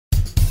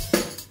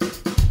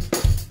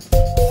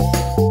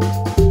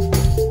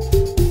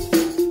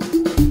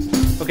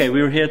Okay,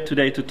 we're here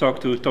today to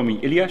talk to Tomi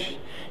Ilijas.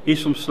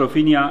 He's from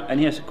Slovenia and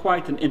he has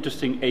quite an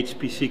interesting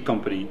HPC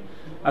company.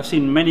 I've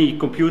seen many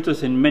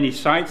computers in many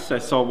sites. I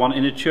saw one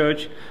in a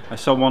church, I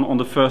saw one on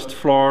the first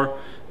floor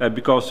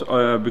because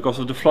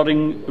of the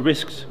flooding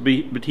risks,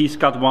 but he's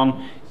got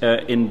one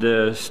in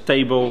the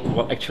stable,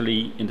 well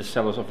actually in the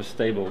cellars of a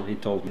stable. He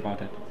told me about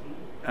that.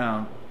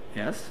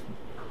 Yes.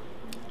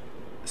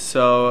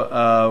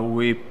 So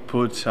we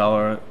put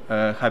our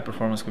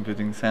high-performance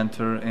computing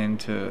center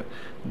into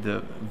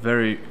the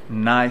very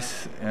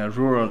nice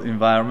rural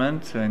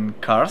environment in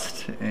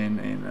Karst,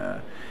 in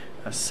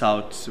a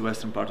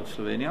southwestern part of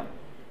Slovenia.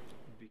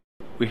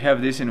 We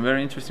have this in a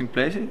very interesting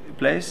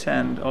place,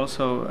 and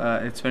also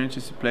it's a very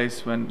interesting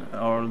place when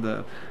all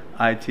the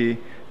IT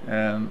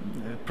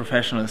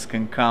professionals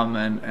can come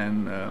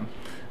and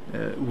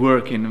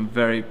work in a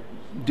very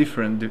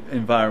different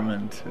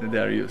environment they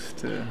are used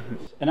to.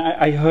 And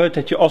I heard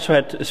that you also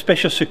had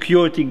special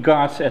security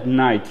guards at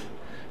night.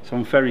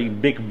 Some very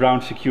big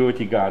brown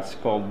security guards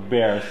called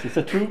bears. Is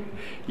that true?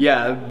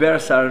 Yeah,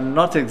 bears are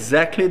not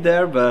exactly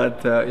there,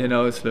 but you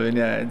know,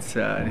 Slovenia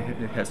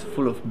it has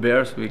full of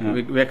bears. We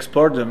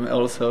export them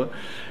also,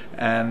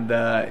 and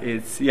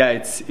it's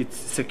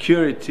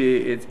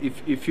security.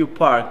 If you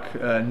park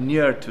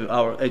near to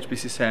our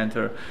HPC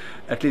center,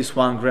 at least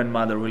one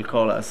grandmother will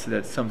call us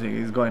that something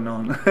is going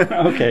on.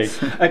 Okay.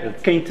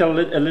 Can you tell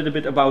a little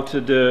bit about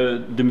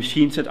the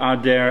machines that are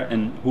there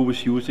and who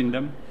is using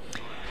them?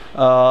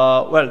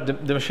 Well,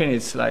 the machine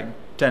is like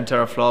 10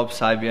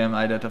 teraflops, IBM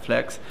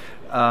iDataFlex,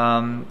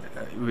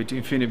 with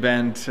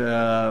InfiniBand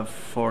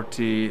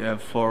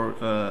 44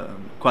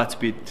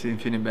 quad-speed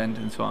InfiniBand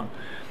and so on.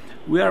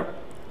 We are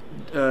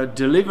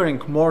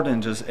delivering more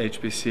than just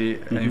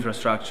HPC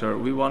infrastructure.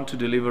 We want to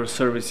deliver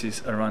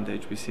services around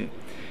HPC,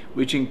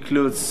 which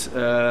includes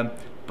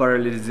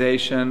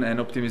parallelization and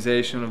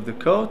optimization of the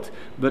code,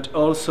 but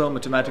also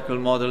mathematical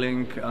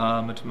modeling,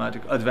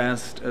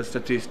 advanced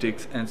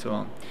statistics, and so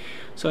on.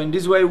 So in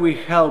this way we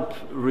help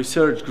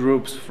research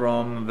groups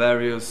from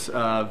various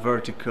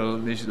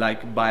verticals,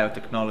 like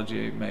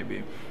biotechnology,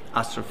 maybe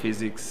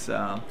astrophysics,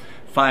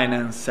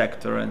 finance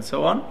sector, and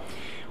so on.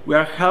 We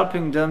are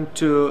helping them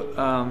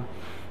to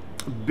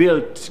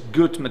build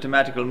good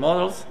mathematical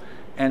models,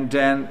 and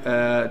then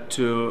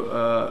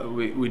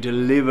we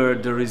deliver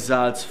the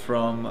results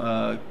from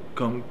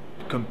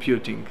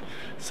computing,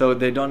 so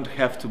they don't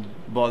have to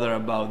bother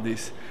about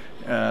these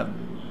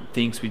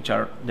things which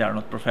they are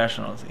not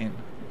professionals in.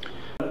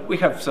 We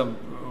have some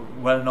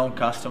well-known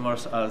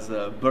customers as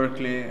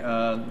Berkeley,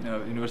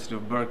 University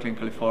of Berkeley in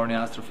California,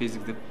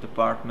 Astrophysics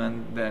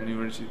Department, then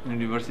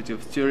University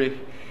of Zurich,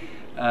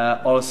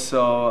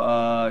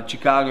 also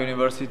Chicago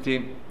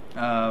University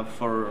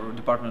for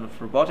Department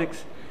of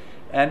Robotics,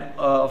 and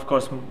of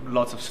course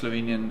lots of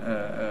Slovenian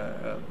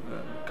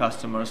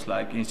customers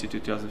like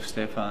Institute Josef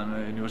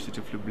Stefan,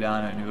 University of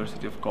Ljubljana,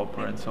 University of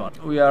Koper, and so on.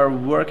 We are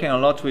working a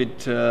lot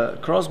with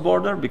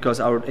cross-border because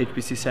our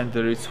HPC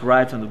center is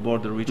right on the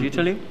border with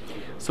Italy.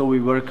 So we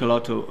work a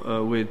lot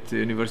with the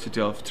University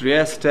of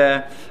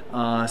Trieste,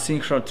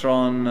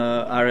 Synchrotron,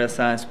 Area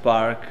Science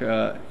Park.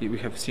 We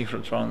have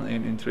Synchrotron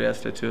in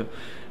Trieste too,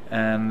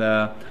 and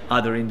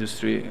other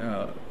industry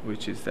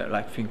which is there,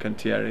 like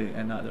Fincantieri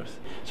and others.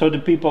 So the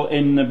people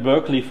in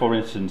Berkeley, for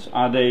instance,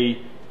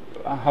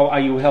 how are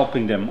you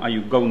helping them? Are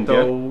you going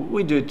there? So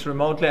we do it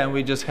remotely, and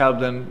we just help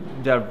them.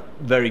 They are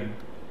very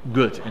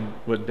good in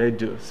what they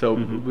do. So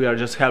we are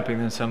just helping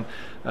them some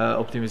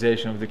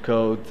optimization of the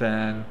code,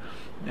 and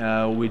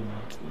we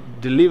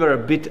deliver a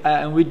bit.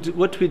 And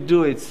what we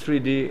do is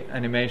 3D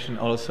animation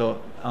also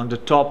on the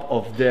top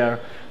of their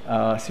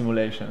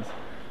simulations.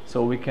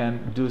 So we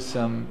can do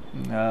some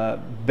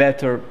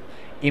better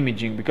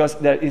imaging, because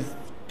there is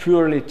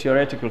purely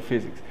theoretical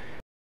physics.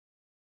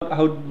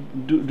 How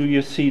do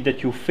you see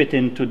that you fit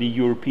into the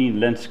European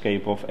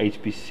landscape of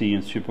HPC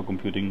and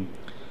supercomputing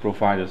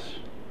providers?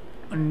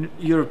 On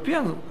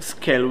European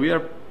scale, we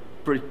are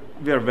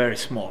very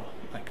small,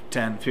 like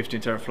 10,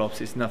 15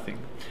 teraflops is nothing.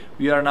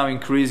 We are now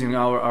increasing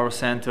our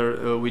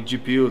center with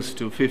GPUs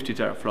to 50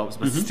 teraflops,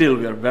 but still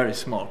we are very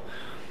small.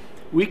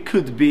 We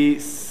could be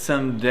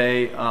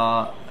someday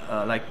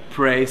like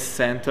PRAISE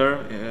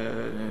center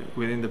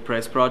within the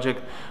PRAISE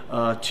project,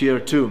 tier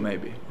 2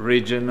 maybe,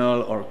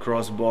 regional or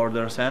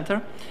cross-border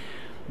center.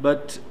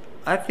 But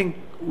I think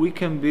we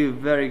can be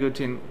very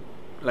good in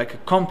like a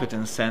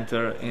competence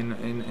center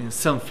in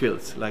some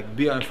fields, like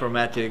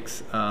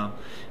bioinformatics,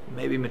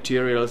 maybe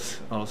materials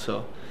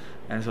also.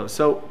 And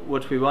so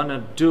what we want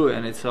to do,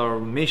 and it's our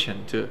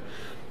mission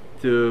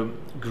to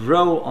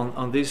grow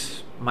on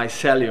this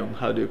mycelium,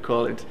 how do you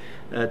call it,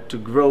 to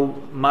grow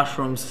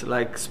mushrooms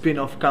like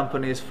spin-off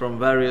companies from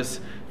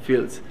various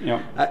fields.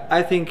 Yeah.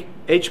 I think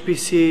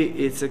HPC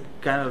is a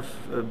kind of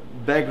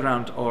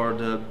background, or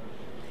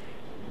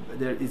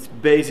there is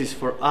basis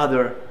for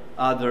other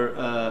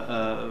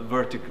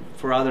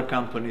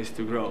companies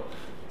to grow.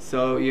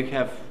 So you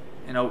have,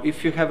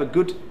 if you have a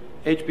good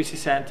HPC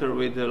center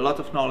with a lot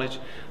of knowledge,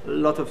 a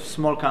lot of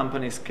small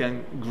companies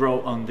can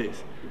grow on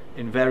this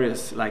in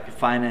various, like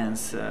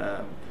finance,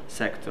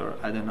 sector,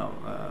 I don't know,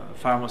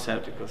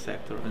 pharmaceutical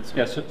sector and so on.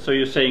 Yeah, so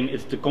you're saying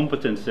it's the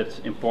competence that's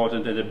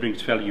important and it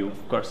brings value.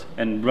 Of course.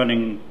 And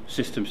running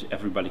systems,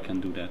 everybody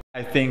can do that.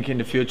 I think in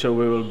the future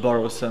we will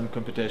borrow some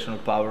computational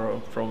power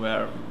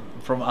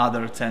from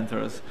other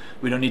centers.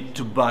 We don't need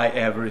to buy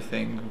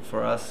everything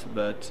for us,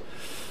 but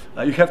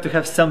you have to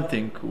have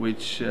something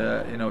which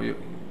you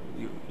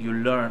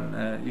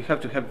learn. You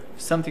have to have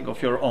something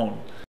of your own.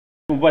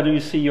 What do you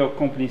see your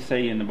company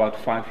say in about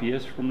 5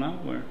 years from now?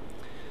 Or?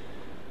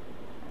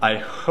 I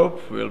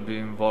hope we'll be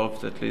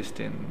involved at least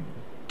in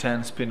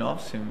 10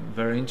 spin-offs in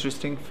very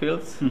interesting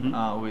fields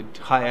with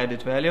high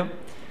added value,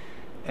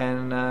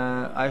 and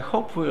I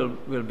hope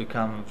we'll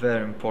become a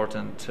very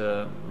important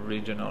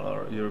regional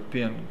or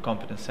European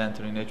competence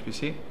center in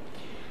HPC.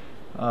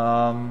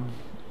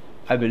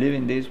 I believe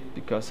in this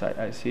because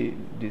I see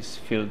this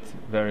field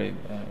very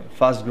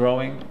fast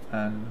growing,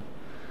 and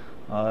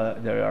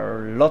there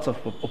are lots of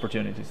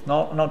opportunities,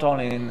 not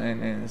only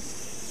in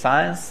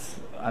science,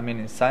 I mean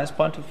in science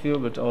point of view,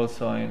 but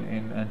also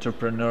in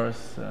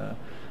entrepreneurs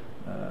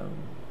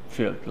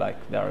field. Like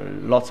there are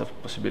lots of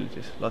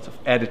possibilities, lots of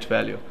added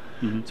value.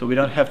 So we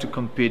don't have to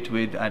compete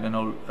with, I don't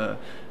know,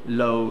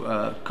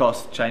 low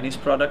cost Chinese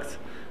products.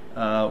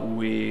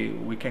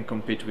 We can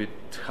compete with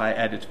high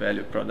added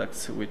value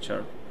products, which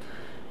are,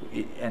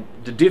 and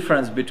the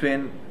difference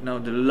between the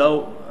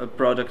low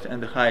product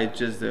and the high is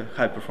just the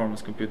high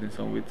performance computing.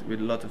 So with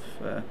a lot of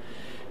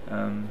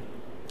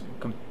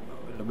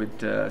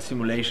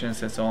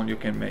simulations and so on, you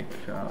can make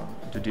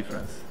the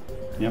difference.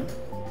 Yeah.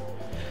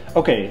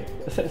 Okay.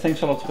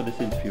 Thanks a lot for this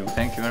interview.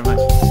 Thank you very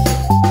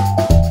much.